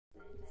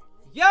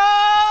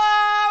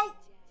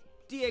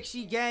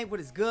TXG gang, what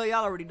is good?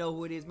 Y'all already know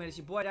who it is, man. It's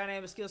your boy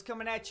Dynamic Skills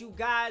coming at you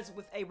guys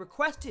with a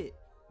requested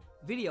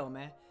video,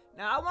 man.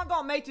 Now, I wasn't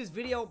gonna make this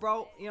video,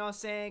 bro, you know what I'm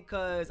saying,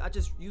 because I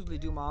just usually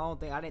do my own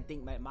thing. I didn't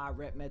think my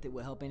rep method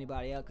would help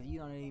anybody else, because you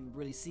don't even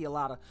really see a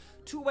lot of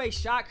two-way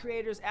shot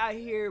creators out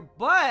here.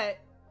 But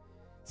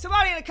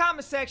somebody in the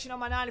comment section on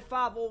my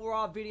 95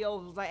 overall video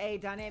was like, hey,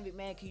 Dynamic,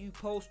 man, can you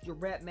post your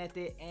rep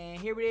method? And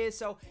here it is.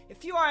 So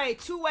if you are a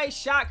two-way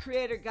shot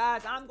creator,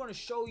 guys, I'm going to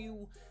show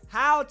you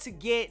how to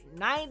get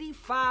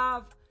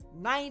 95,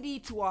 90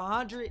 to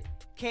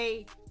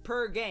 100K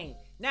per game.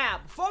 Now,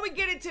 before we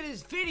get into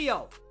this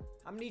video,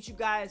 I'm going to need you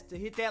guys to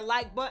hit that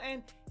like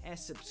button and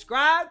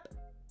subscribe,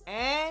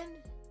 and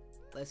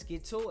let's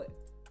get to it.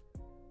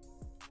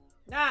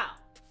 Now,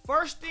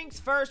 first things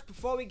first,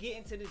 before we get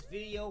into this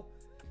video,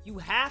 you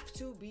have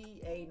to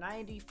be a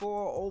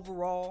 94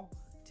 overall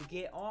to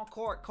get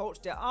on-court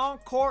coach. The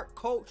on-court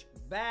coach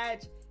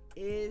badge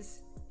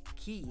is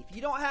key. If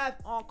you don't have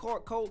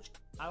on-court coach,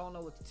 I don't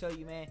know what to tell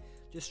you, man.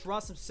 Just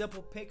run some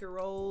simple pick and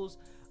rolls,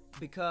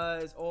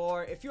 because,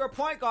 or if you're a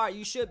point guard,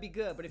 you should be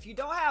good. But if you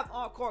don't have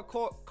on-court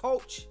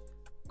coach,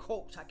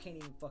 I can't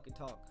even fucking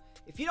talk.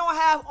 If you don't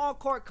have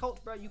on-court coach,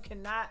 bro, you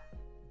cannot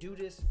do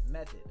this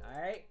method,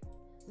 all right?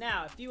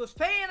 Now, if you was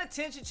paying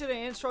attention to the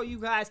intro, you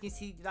guys can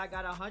see that I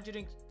got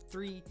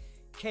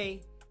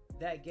 103K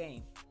that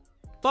game.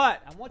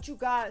 But I want you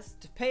guys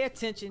to pay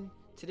attention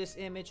to this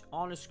image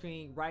on the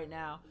screen right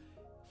now.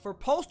 For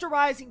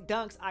posterizing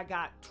dunks, I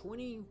got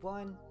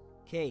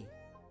 21K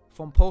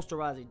from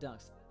posterizing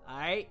dunks, all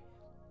right?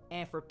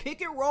 And for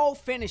pick and roll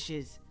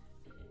finishes,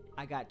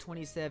 I got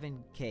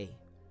 27K.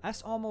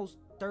 That's almost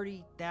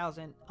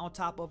 30,000 on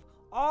top of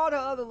all the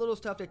other little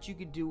stuff that you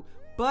can do.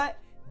 But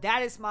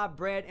that is my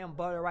bread and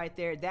butter right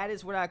there. That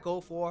is what I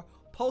go for.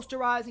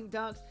 Posterizing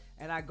dunks,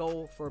 and I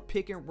go for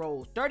pick and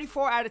rolls.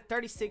 34 out of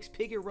 36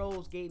 pick and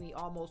rolls gave me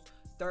almost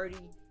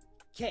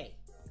 30K.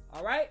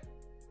 All right?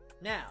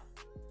 Now,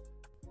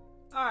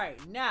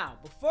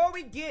 before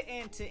we get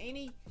into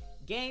any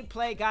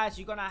gameplay, guys,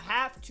 you're going to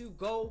have to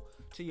go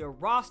to your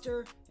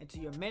roster and to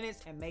your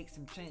minutes and make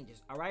some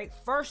changes, all right?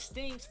 First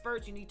things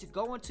first, you need to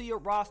go into your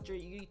roster.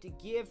 You need to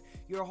give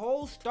your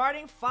whole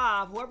starting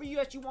five, whoever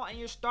that you want in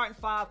your starting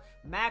five,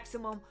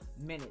 maximum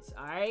minutes,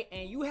 all right?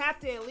 And you have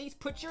to at least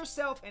put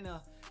yourself in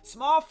a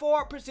small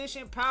forward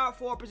position, power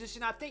forward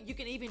position. I think you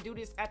can even do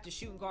this at the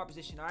shooting guard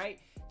position, all right?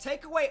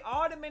 Take away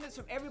all the minutes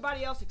from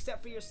everybody else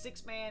except for your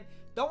six man.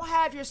 Don't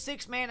have your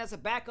six man as a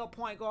backup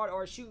point guard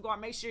or a shooting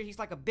guard. Make sure he's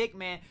like a big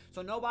man,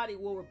 so nobody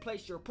will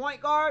replace your point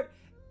guard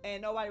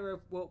and nobody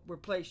will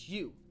replace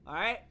you, all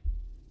right?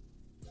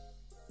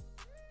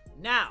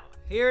 Now,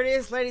 here it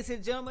is, ladies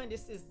and gentlemen.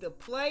 This is the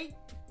play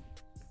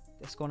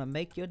that's going to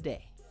make your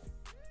day,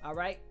 all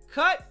right?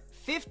 Cut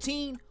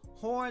 15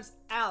 horns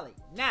alley.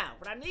 Now,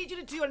 what I need you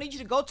to do, I need you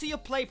to go to your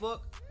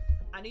playbook.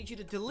 I need you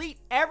to delete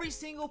every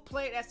single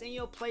play that's in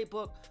your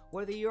playbook,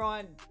 whether you're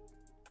on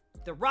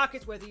the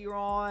Rockets, whether you're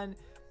on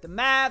the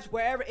Mavs,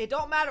 wherever. It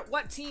don't matter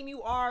what team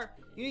you are.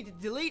 You need to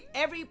delete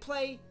every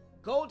play,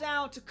 go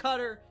down to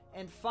Cutter,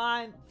 and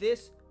find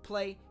this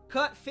play.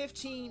 Cut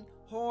 15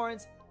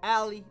 horns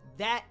alley.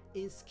 That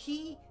is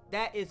key.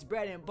 That is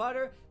bread and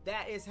butter.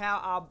 That is how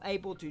I'm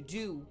able to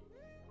do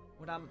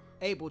what I'm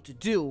able to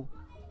do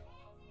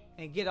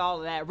and get all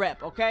of that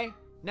rep, okay?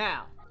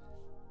 Now,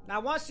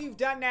 once you've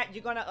done that,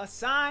 you're going to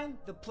assign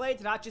the play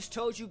that I just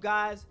told you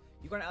guys.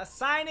 You're going to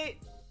assign it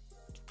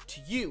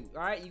to you,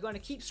 all right? You're going to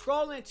keep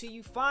scrolling until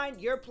you find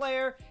your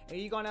player, and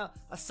you're going to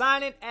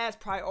assign it as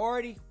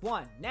priority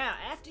 1. Now,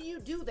 after you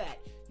do that,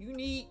 you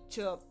need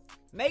to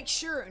make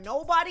sure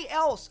nobody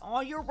else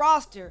on your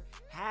roster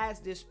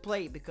has this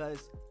play,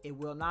 because it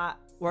will not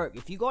work.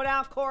 If you go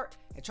down court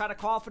and try to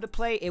call for the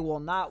play, it will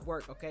not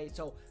work, okay?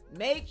 So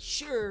make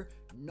sure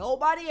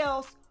nobody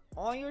else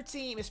on your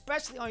team,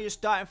 especially on your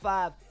starting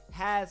five,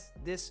 has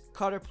this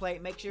Cutter play.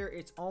 Make sure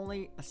it's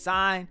only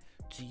assigned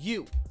to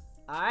you,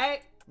 all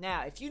right?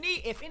 Now,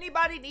 if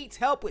anybody needs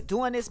help with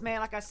doing this, man,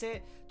 like I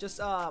said,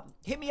 just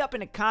hit me up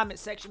in the comment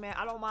section, man.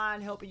 I don't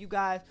mind helping you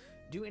guys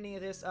do any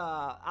of this.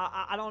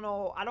 I don't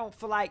know. I don't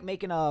feel like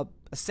making a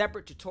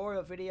separate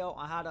tutorial video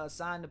on how to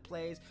assign the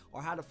plays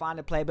or how to find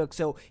the playbook.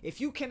 So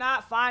if you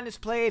cannot find this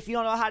play, if you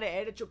don't know how to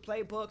edit your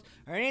playbooks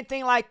or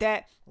anything like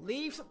that,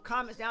 leave some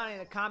comments down in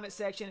the comment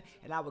section,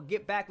 and I will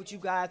get back with you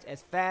guys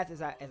as fast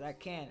as I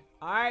can.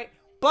 All right,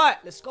 but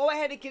let's go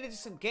ahead and get into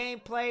some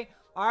gameplay.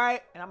 All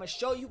right, and I'm gonna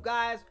show you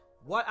guys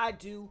what I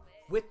do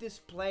with this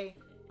play.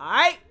 All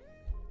right.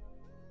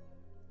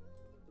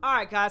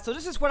 Alright, guys, so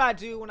this is what I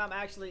do when I'm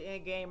actually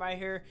in game right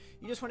here.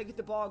 You just want to get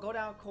the ball, go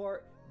down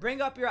court,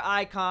 bring up your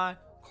icon,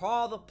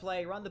 call the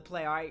play, run the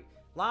play, alright?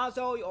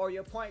 Lonzo or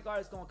your point guard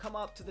is going to come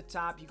up to the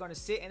top. You're going to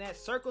sit in that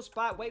circle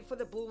spot, wait for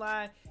the blue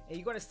line, and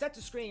you're going to set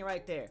the screen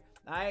right there.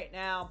 Alright,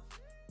 now,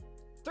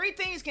 three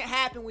things can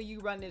happen when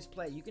you run this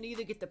play. You can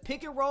either get the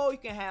pick and roll, you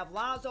can have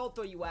Lonzo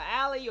throw you an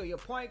alley, or your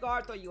point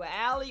guard throw you an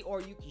alley, or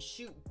you can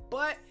shoot.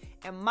 But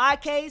in my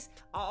case,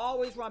 I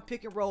always run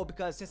pick and roll,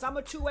 because since I'm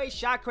a two-way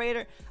shot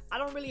creator, I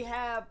don't really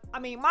have, I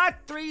mean, my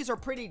threes are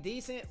pretty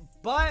decent,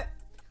 but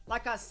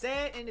like I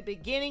said in the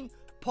beginning,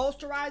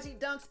 posterizing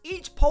dunks.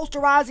 Each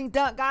posterizing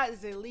dunk, guys,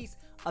 is at least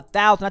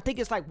 1,000. I think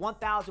it's like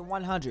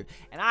 1,100.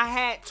 And I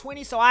had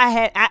 20, so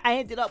I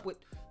ended up with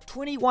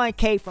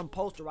 21K from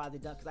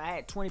posterizing dunk because I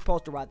had 20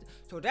 posterizing.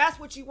 So that's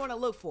what you want to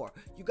look for.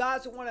 You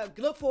guys want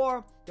to look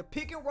for the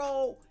pick and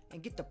roll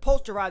and get the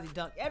posterizing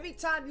dunk. Every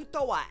time you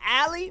throw an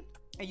alley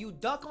and you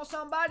dunk on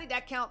somebody,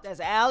 that counts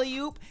as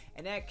alley-oop,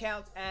 and that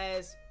counts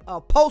as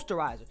a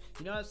posterizer.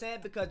 You know what I'm saying?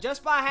 Because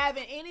just by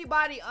having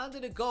anybody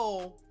under the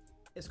goal,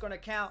 it's going to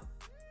count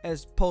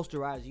as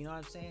posterizer. You know what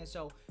I'm saying?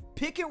 So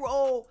pick and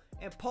roll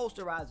and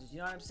posterizers. You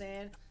know what I'm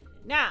saying?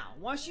 Now,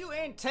 once you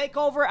in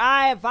takeover,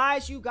 I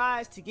advise you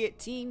guys to get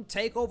team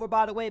takeover,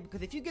 by the way,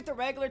 because if you get the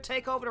regular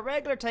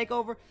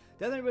takeover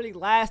doesn't really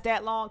last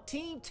that long.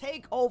 Team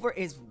takeover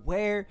is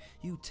where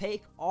you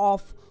take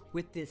off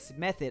with this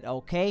method,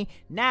 okay?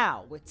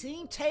 Now, with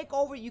team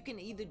takeover, you can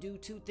either do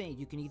two things.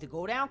 You can either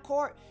go down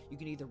court, you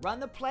can either run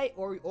the play,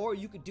 or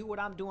you can do what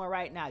I'm doing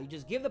right now. You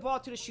just give the ball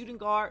to the shooting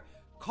guard,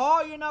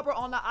 call your number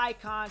on the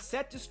icon,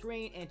 set the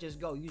screen, and just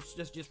go. You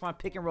just run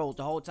pick and rolls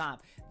the whole time.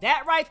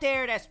 That right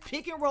there, that's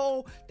pick and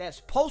roll, that's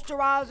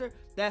posterizer,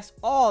 that's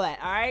all that,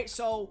 all right?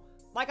 So,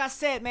 like I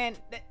said, man,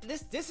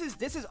 this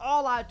is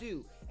all I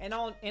do. And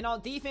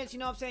on defense, you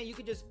know what I'm saying, you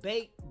can just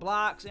bait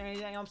blocks and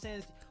anything, you know what I'm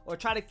saying, or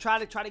try to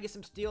get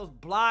some steals.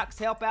 Blocks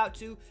help out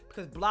too,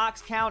 because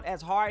blocks count as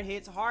hard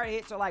hits. Hard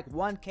hits are like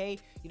 1K,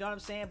 you know what I'm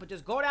saying? But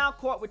just go down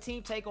court with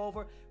team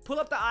takeover, pull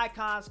up the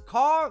icons,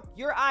 call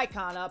your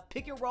icon up,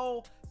 pick and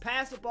roll,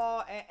 pass the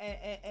ball,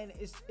 and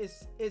it's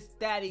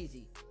that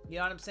easy. You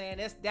know what I'm saying?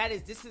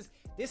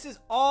 This is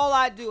all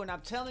I do, and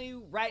I'm telling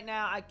you right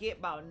now, I get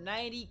about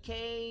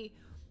 90K,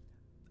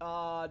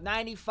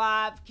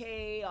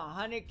 95K,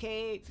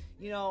 100K,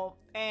 you know.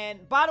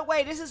 And by the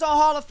way, this is on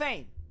Hall of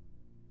Fame.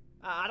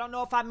 I don't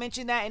know if I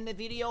mentioned that in the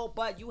video,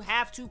 but you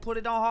have to put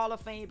it on Hall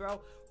of Fame,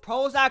 bro.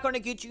 Pro's not going to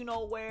get you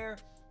nowhere.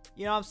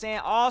 You know what I'm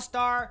saying?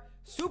 All-star,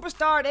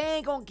 superstar, they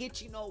ain't going to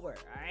get you nowhere,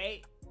 all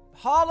right?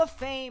 Hall of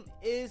Fame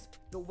is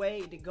the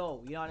way to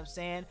go. You know what I'm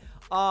saying?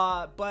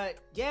 But,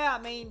 yeah, I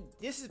mean,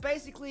 this is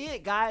basically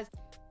it, guys.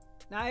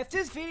 Now, if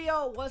this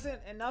video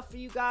wasn't enough for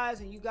you guys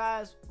and you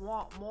guys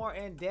want more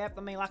in-depth,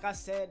 I mean, like I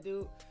said,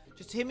 dude,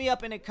 just hit me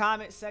up in the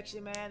comment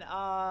section, man.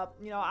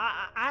 You know,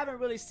 I haven't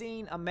really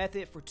seen a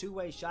method for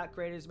two-way shot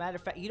creators. Matter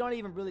of fact, you don't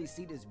even really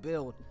see this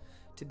build,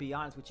 to be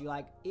honest with you.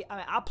 Like, I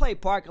mean, I play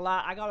Park a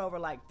lot. I got over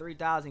like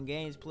 3,000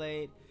 games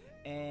played,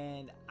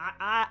 and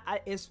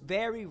it's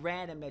very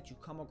random that you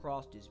come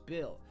across this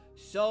build.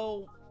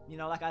 So, you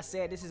know, like I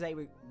said, this is a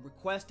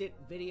requested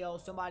video.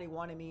 Somebody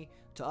wanted me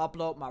to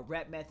upload my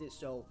rep method,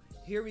 so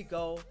here we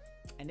go.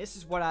 And this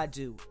is what I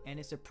do, and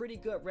it's a pretty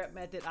good rep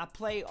method. I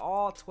play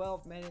all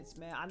 12 minutes,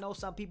 man. I know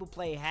some people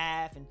play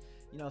half, and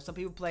you know, some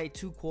people play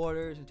 2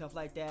 quarters and stuff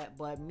like that,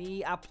 but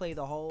me, I play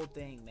the whole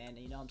thing, man.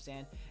 You know what I'm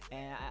saying?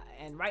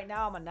 And right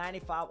now I'm a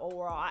 95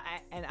 overall,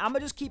 and I'm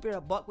gonna just keep it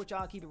a buck with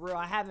y'all, keep it real.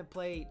 I haven't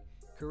played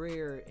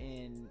career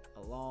in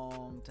a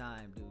long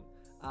time, dude.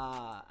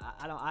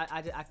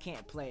 I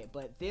can't play it,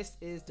 but this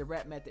is the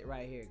rep method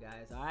right here,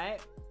 guys. All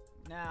right.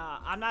 Now,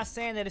 I'm not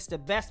saying that it's the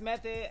best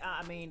method.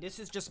 I mean, this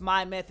is just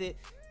my method.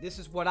 This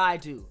is what I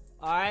do.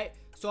 All right.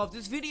 So if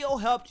this video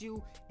helped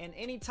you in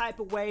any type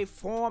of way,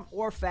 form,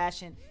 or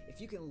fashion, if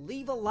you can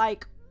leave a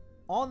like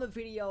on the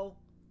video,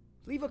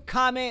 leave a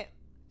comment,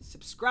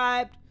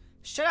 subscribe.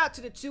 Shout out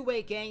to the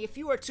two-way gang. If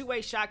you are a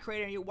two-way shot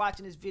creator and you're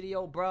watching this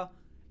video, bro,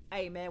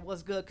 hey, man,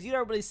 what's good? Because you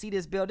don't really see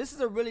this build. This is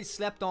a really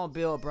slept-on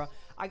build, bro.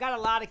 I got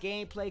a lot of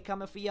gameplay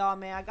coming for y'all,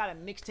 man. I got a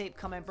mixtape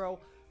coming, bro.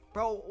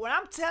 Bro, when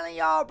I'm telling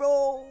y'all,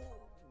 bro,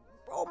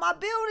 my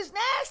build is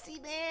nasty,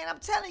 man. I'm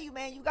telling you,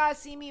 man. You guys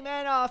see me,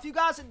 man. If you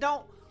guys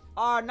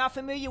are not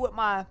familiar with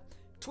my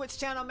Twitch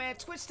channel, man,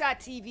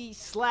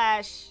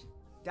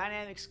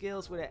 twitch.tv/dynamic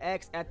skills with an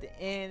X at the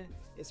end.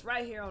 It's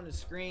right here on the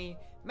screen.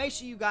 Make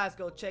sure you guys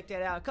go check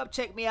that out. Come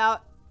check me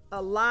out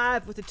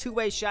live with the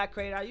two-way shot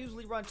creator. I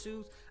usually run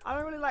 2s. I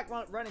don't really like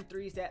running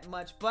 3s that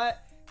much,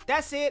 but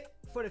that's it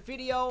for the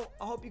video.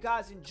 I hope you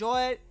guys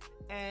enjoyed.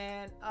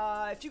 And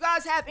if you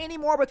guys have any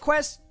more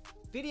requests,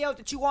 videos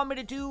that you want me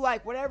to do,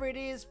 like whatever it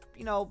is,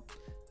 you know,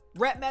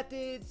 rep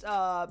methods,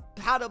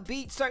 how to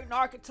beat certain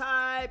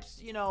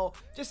archetypes, you know,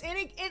 just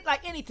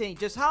anything,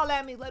 just holler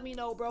at me, let me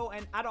know, bro.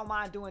 And I don't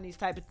mind doing these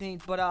type of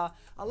things. But I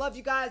love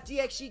you guys.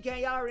 DXG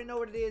gang, y'all already know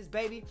what it is,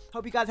 baby.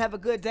 Hope you guys have a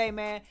good day,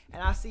 man,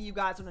 and I'll see you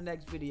guys on the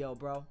next video,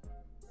 bro.